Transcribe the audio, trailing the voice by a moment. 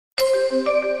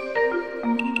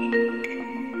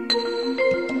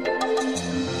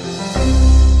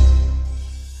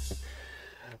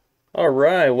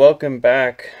Alright, welcome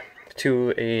back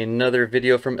to another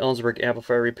video from Ellensburg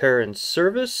Amplifier Repair and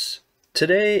Service.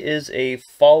 Today is a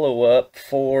follow-up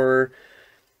for,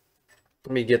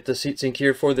 let me get the heatsink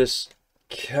here, for this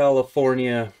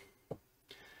California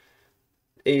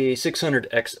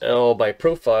A600XL by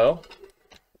Profile.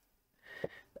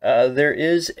 There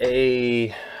is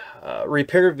a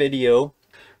repair video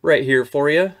right here for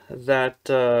you that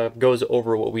goes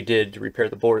over what we did to repair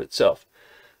the board itself.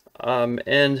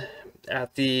 And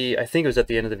at the, I think it was at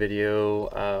the end of the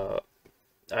video,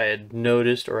 I had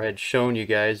noticed, or I had shown you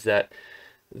guys, that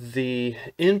the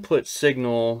input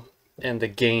signal and the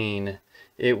gain,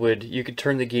 you could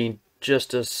turn the gain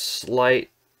just a slight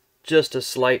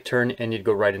turn and you'd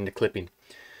go right into clipping,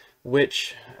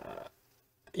 which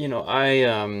you know,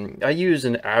 I use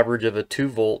an average of a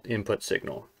 2-volt input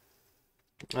signal,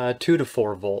 2 to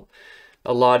 4 volt.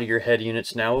 A lot of your head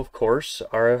units now, of course,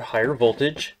 are higher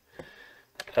voltage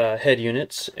head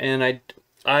units, and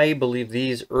I believe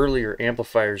these earlier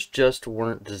amplifiers just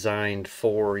weren't designed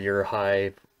for your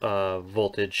high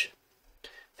voltage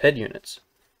head units.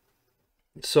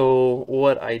 So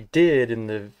what I did in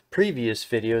the previous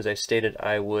videos, I stated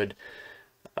I would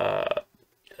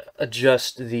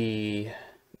adjust the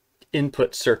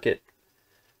input circuit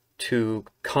to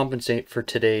compensate for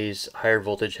today's higher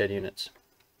voltage head units,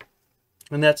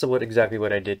 and that's exactly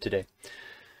what I did today.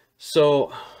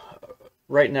 So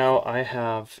right now I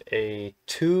have a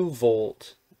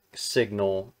 2-volt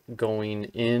signal going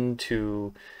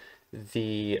into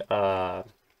the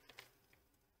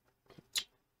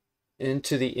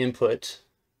input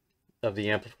of the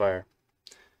amplifier.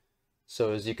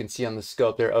 So as you can see on the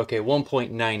scope there, okay,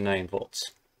 1.99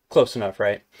 volts. Close enough,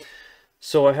 right?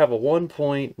 So I have a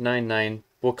 1.99,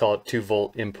 we'll call it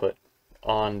 2-volt input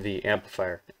on the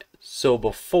amplifier. So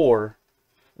before,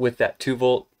 with that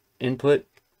 2-volt input,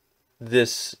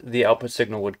 the output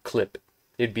signal would clip.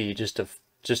 It'd be just a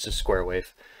square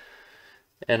wave,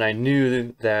 and I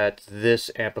knew that this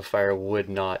amplifier would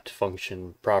not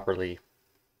function properly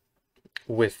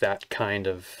with that kind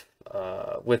of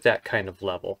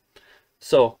level.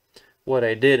 So what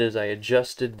I did is I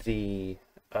adjusted the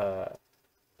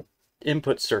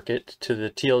input circuit to the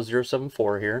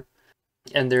TL074 here,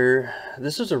 and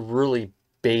this is a really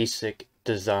basic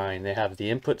design. They have the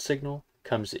input signal,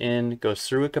 comes in, goes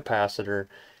through a capacitor,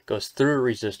 goes through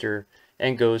a resistor,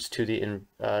 and goes to the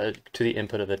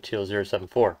input of the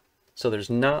TL074. So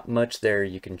there's not much there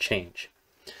you can change.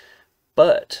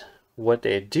 But what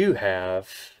they do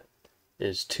have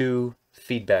is 2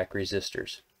 feedback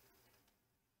resistors.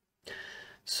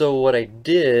 So what I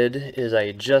did is I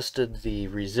adjusted the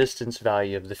resistance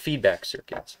value of the feedback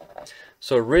circuits.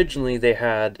 So originally they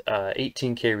had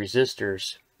 18K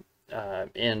resistors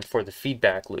in for the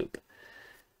feedback loop.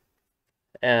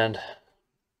 And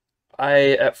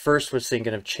I at first was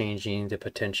thinking of changing the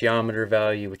potentiometer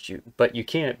value, but you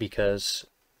can't, because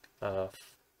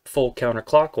full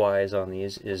counterclockwise on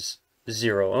these is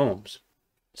 0 ohms.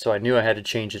 So I knew I had to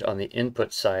change it on the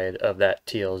input side of that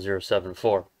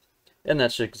TL074. And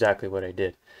that's exactly what I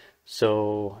did.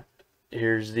 So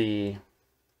here's the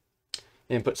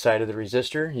input side of the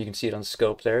resistor. You can see it on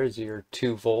scope there is your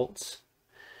 2 volts.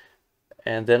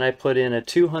 And then I put in a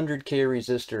 200K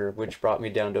resistor, which brought me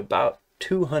down to about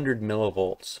 200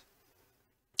 millivolts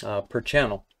per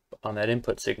channel on that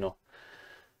input signal,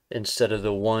 instead of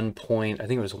the I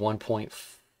think it was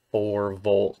 1.4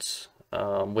 volts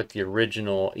with the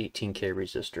original 18K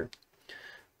resistor.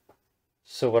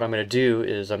 So what I'm going to do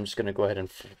is I'm just going to go ahead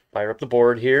and fire up the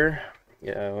board here.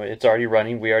 It's already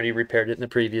running. We already repaired it in the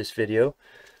previous video.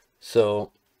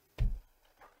 So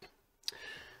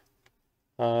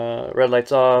red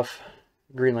light's off,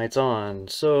 green light's on.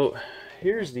 So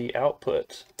here's the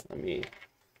output. Let me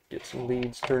get some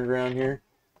leads turned around here.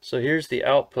 So here's the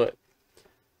output.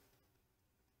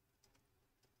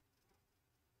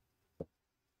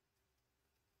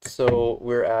 So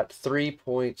we're at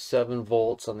 3.7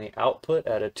 volts on the output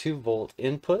at a 2-volt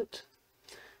input.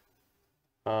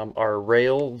 Our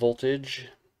rail voltage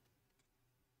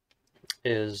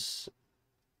is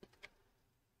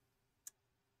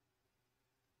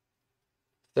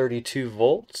 32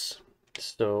 volts.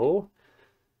 So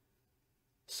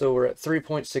we're at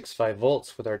 3.65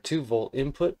 volts with our 2-volt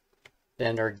input,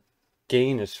 and our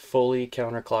gain is fully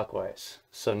counterclockwise.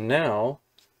 So now,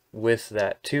 with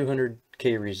that 200K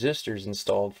resistors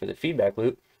installed for the feedback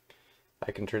loop,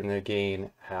 I can turn the gain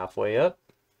halfway up.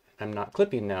 I'm not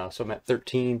clipping now, so I'm at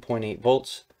 13.8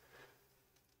 volts.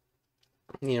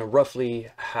 You know, roughly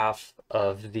half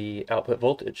of the output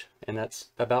voltage, and that's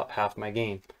about half my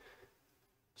gain.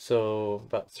 So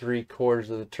about 3/4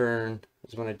 of the turn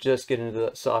is when I just get into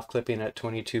that soft clipping at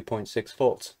 22.6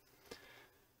 volts.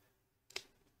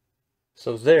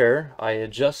 So there I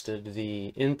adjusted the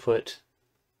input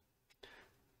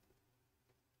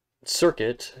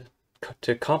circuit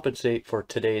to compensate for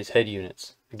today's head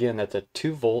units. Again, that's a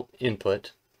 2-volt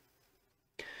input.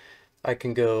 I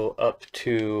can go up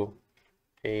to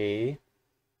a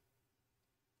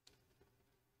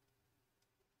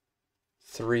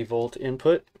 3-volt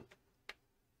input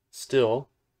still,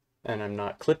 and I'm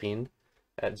not clipping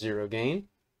at 0 gain.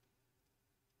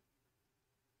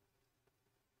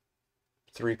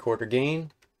 3/4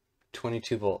 gain,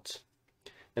 22 volts,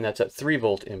 and that's at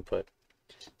 3-volt input.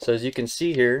 So as you can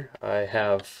see here, I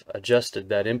have adjusted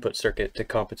that input circuit to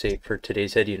compensate for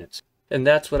today's head units. And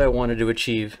that's what I wanted to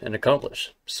achieve and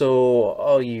accomplish. So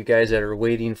all you guys that are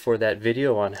waiting for that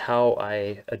video on how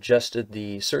I adjusted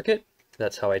the circuit,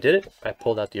 that's how I did it. I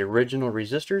pulled out the original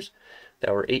resistors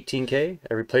that were 18K.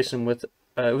 I replaced them with,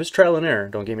 it was trial and error,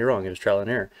 don't get me wrong, it was trial and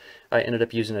error. I ended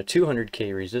up using a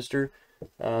 200K resistor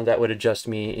that would adjust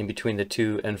me in between the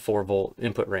 2 and 4-volt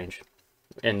input range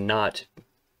and not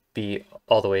be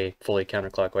all the way fully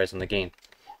counterclockwise on the gain.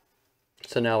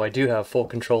 So now I do have full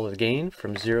control of the gain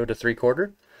from 0 to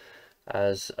 3/4,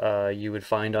 as you would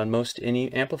find on most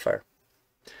any amplifier.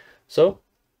 So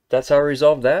that's how I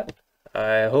resolved that.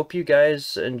 I hope you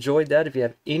guys enjoyed that. If you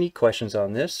have any questions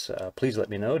on this, please let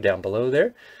me know down below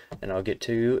there, and I'll get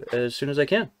to you as soon as I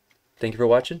can. Thank you for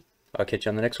watching. I'll catch you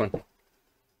on the next one.